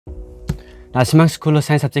nasimang school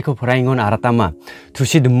science subject ko poraingon aratama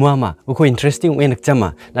tusi dumuama uko interesting we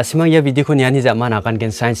nakjama nasimang ya video ko niani zaman akan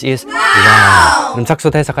gen science is wow numsak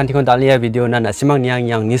sotai sakan tikon dalia video na nasimang niang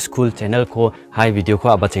yang ni school channel ko hai video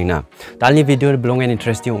ko abachengna dalni video belong and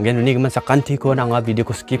interesting gen uni gman sakan tikon anga video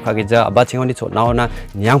ko skip hageja abachengoni chotnaona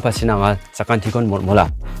niang pasina nga sakan tikon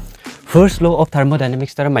mola. First law of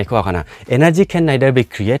thermodynamics tara maiko akana. Energy can neither be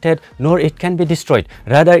created nor it can be destroyed.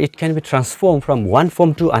 Rather, it can be transformed from one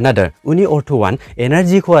form to another. Uni or to one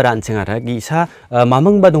energy ko aran chengara gisa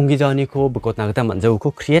mamang ba donggi jani ko bukot nagata manjau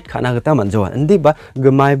ko create khana gata manjau. Andi ba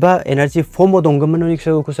gemai ba energy form donggaman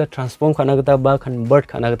so ko sa transform khana gata ba convert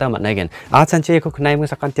khana gata managen. Achanche ko knai mo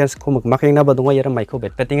sakan tias ko makeng na ba donga yara maiko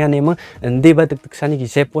bet petinga nemo andi ba tiksani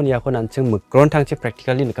gi sepon ya ko nancheng mukron tangche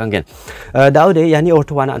practically nikangen. Daude yani or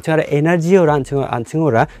to one anchara energy orang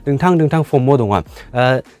anchingora dengtang form mo donga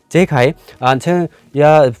jekai ancheng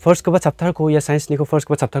ya first ko chapter ko ya science ni ko first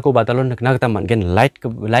ko chapter ko badalon nagta mangen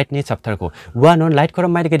light ni chapter ko one on light ko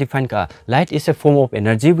mai ke define ka light is a form of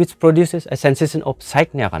energy which produces a sensation of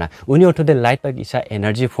sight ne kana uni to the light bag is a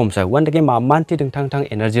energy form sa one ke manti dengtang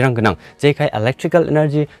energy rang gnang jekai electrical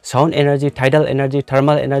energy sound energy tidal energy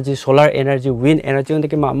thermal energy solar energy wind energy on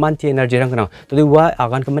ke manti energy rang gnang to the wa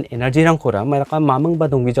agan kaman energy rang ko ra mai ka mamang ba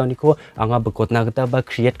donggi jani ko anga bekot na gata ba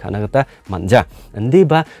create khana gata manja andi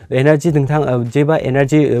ba energy dengtang jeba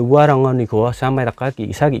energy warang ni ko samai raka ki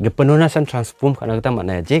isa ki penona san transform khana gata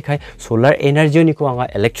mana je kai solar energy ni ko anga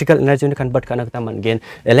electrical energy ni convert khana gata mangen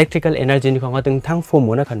electrical energy ni ko anga dengtang form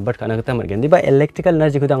ona convert khana gata mangen diba electrical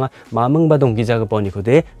energy ko anga mamang ba donggi jaga poni ko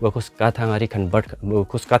de ba kus ka thangari convert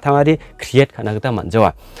kus ka thangari create khana gata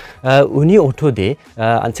manjawa uni auto de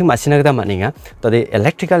anching masina gata maninga to de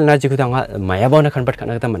electrical energy ko anga maya bona convert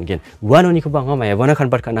khana gata mangen one oni ko banga maya bona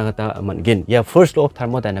convert khana gata mangen ya first law of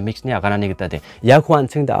thermodynamics ni agana ni gata de ya ko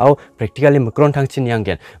anching da au practically micron thangchin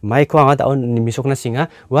yangen mai ko anga da misokna singa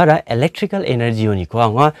wara electrical energy oni ko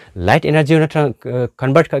anga light energy na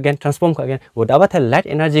convert ka again transform ka again wo da ba light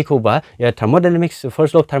energy ko ba ya thermodynamics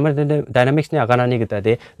first law of thermodynamics ni agana ni gata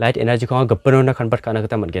de light energy ko anga gapano na convert kana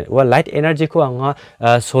gata mangen wa light energy ko anga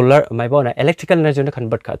solar mai ba na electrical energy na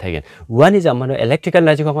convert ka thagen one is amano electrical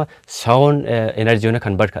energy ko anga sound energy na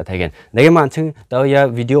convert ka thagen nege manching da ya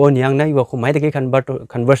video on yang na wa ko mai de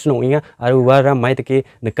conversion inga aru wara mai de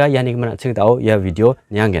nika yani man ching da ya video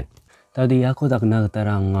nyangen tadi ya ko dak na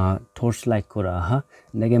tarang torch light ko ra ha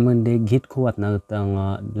nege man de git ko wat na tang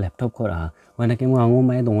laptop ko ra wana ke ngo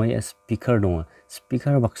mai dong ya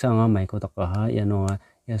speaker baksa nga mai ko tak ha ya no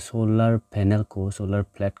ya solar panel ko solar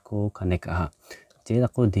plate ko connect ha je da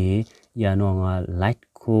ko de ya no nga light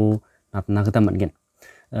ko nap na gata mangen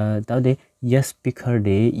tadi ya speaker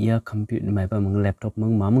de ya computer mai pa mang laptop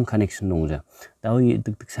mang mamang connection dongja tau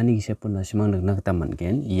dik sani gi sepon na simang nak ta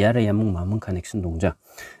mangen ya ra ya mang mamang connection dongja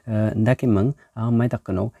ndake mang mai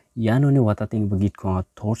takno ya no ni wata ting bugit ko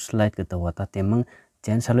torch light ka wata temang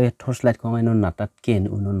chen salo ya torch light ko no natat ken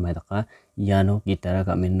unon mai taka ya no gitara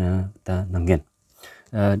ka min ta nangen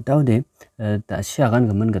tau de ta siagan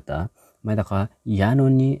gaman gata mai taka ya no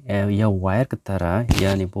ni ya wire katara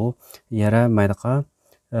ya ni bo yara mai taka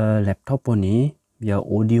laptop ni ya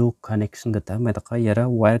audio connection gata mai taka yara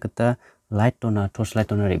wire gata light to na torch light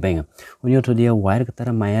to na ribenga unyo to dia wire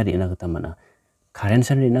gata maya ri na gata mana current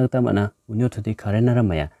san ri na gata mana unyo to di current na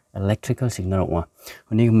maya electrical signal wa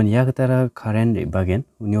uni man ya gata current ri bagen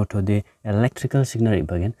unyo to di electrical signal ri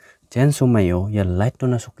bagen chen so mayo ya light to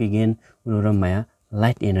na sokigen unora maya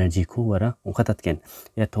light energy ko wara ukatat ken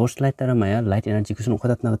ya torch light tara maya light energy ko sun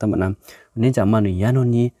ukatat na gata mana uni jamanu ya no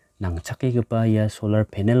ni nang chake gapa ya solar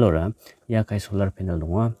panel ora ya kai solar panel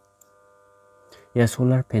donga ya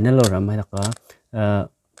solar panel ora mai ka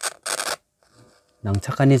nang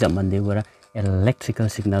chakani zaman de wara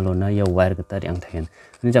electrical signal ona ya wire gata yang thagen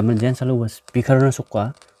ni zaman jen salo was speaker na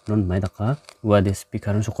sukwa non mai ka wa de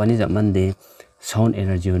speaker na sukwa ni zaman de sound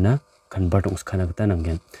energy ona convert us khana gata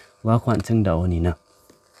nangen wa khwan ching da oni na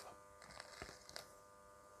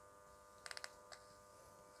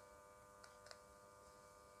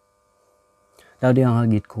tau dia nga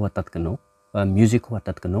git ko watat kano music ko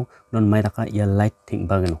watat kano non mai taka ya light thing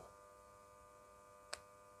bagano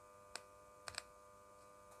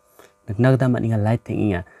nagda maninga light thing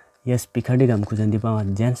ya ya speaker de gam kujan di pa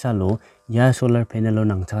jen salo ya solar panel lo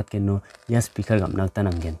nang chat keno ya speaker gam nagta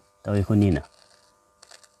nangen tau ko nina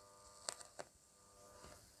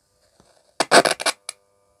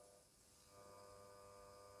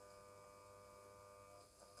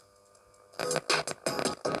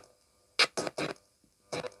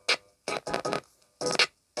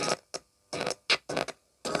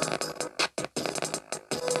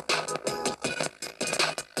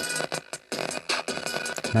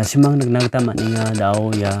Nasimang nagnagta maninga daw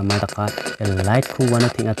ya mataka light ko wana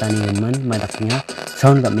tinga tani man mataknya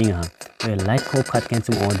sound gam ninga light ko khat ken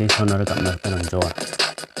sum ode sonar gam nagta nang joa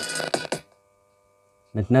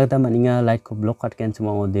nagnagta maninga light ko block khat ken sum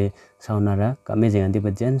ode sounara kame jenga di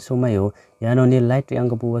bajen somayo yano ni light yang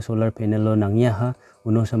kapuwa solar panel lo nangya ha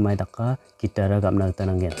uno sa mataka kitara gam nagta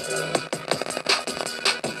nanggen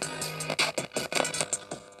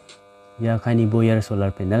ya khani boyar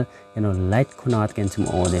solar panel yano light ko naat ken sum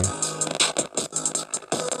ode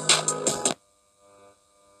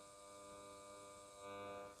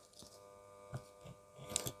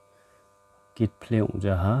kit play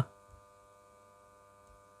ujaha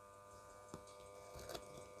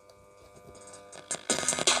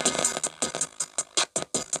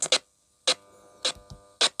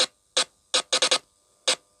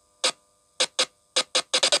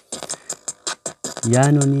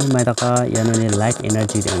yano ni mataka yano ni light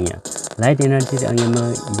energy angya ma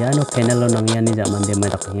yano panel lo nangya ni zaman de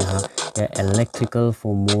mataka ha ya electrical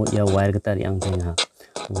formo ya wire gitar yang ha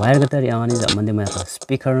wire gitar yang ani zaman de mataka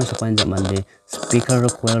speaker no sopan zaman de speaker ro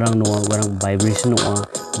coil rang no warang vibration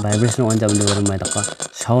on zaman de warang mataka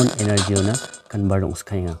sound energy na convert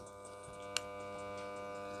uskai ha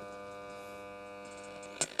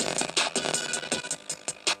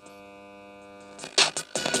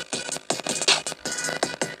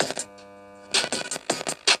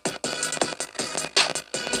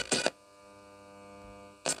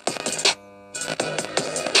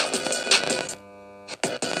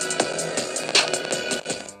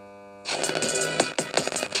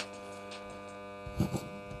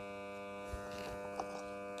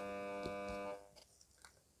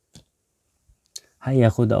Hai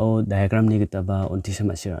aku dao diagram ni kita ba unti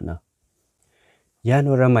sama sirana ya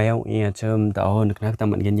nora mayau ia cem dao nak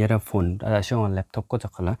taman gen yara phone ada shong laptop ko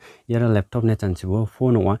chakala yara laptop ne chanchibo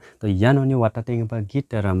phone wa to yano ni wata ting ba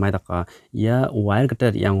gitara mai daka ya wire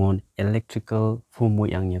gitar yang on electrical form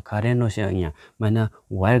yang nya current no sia nya mana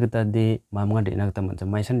wire gitar de mamga de nak taman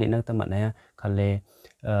mai san de nak taman ya kale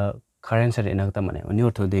current sa de nak taman oni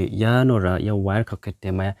ortho de ya nora ya wire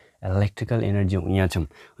khakete ma electrical energy nya chum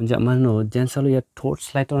unja mano jensalo ya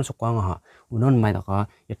torch light on so kwang ha unon mai daka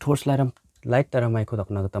ya torch light tara mai ko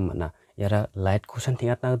dakna gata mana yara light kusan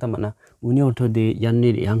tingat na gata mana uni ortho de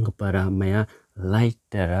yanni yang para maya light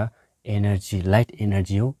tara light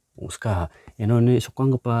energy o uska eno ni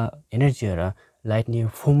sokwang pa energy ra light ni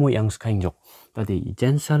fomo yang skaing jok tadi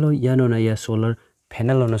jensalo yano na ya solar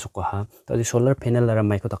panel ona sokwa ha tadi solar panel lara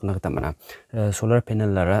mai ko dakna gata mana solar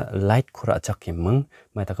panel lara light khura chakimang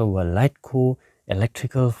mai taka wa light ko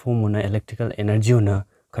electrical fomo na electrical energy ona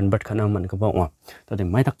convert kana man ka bawa tadi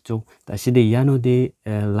mai tak chu ta side yano de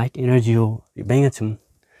light energy o benga chum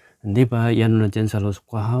ndi ba yano na jensalo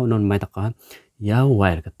sokwa ha non mai taka ya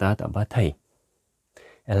wire kata ta ba thai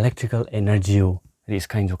electrical energy o ris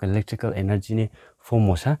kind of electrical energy ni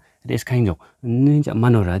fomosa ris kind of ni ja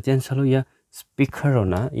manora jensalo ya speaker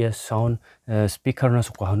ona ya sound speaker na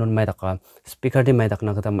sokwa non mai taka speaker de mai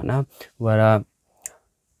takna kata mana wara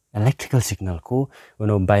electrical signal ko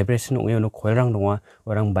uno vibration ong uno coil rang dong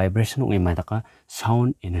warang vibration ong mai taka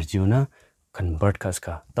sound energy na convert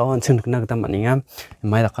kaska tawon chen kna kata maninga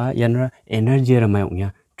mai taka yanra energy ra mai ong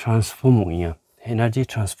ya transform ong ya energy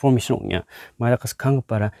transformation ong ya mai taka skang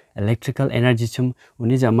para electrical energy chum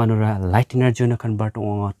uni jamanora light energy na convert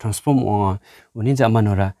ong transform ong uni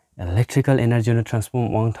jamanora electrical energy na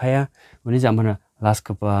transform ong thaya uni jamana last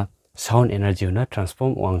ka sound energy na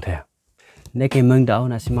transform ong thaya Neke meng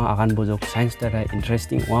dao nasima akan bojok science tara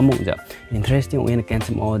interesting wamong ja interesting when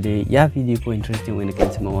cancel all day ya video ko interesting when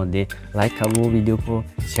cancel all day like kabo video ko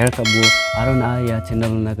share kabo aron ya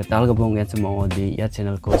channel na katal kabo cancel all day ya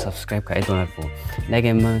channel ko subscribe ka ito na po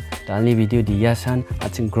neke meng talni video di yasan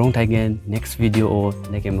ating growing again next video o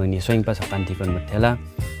neke meng ni swing pa sa pantikon matela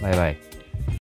bye bye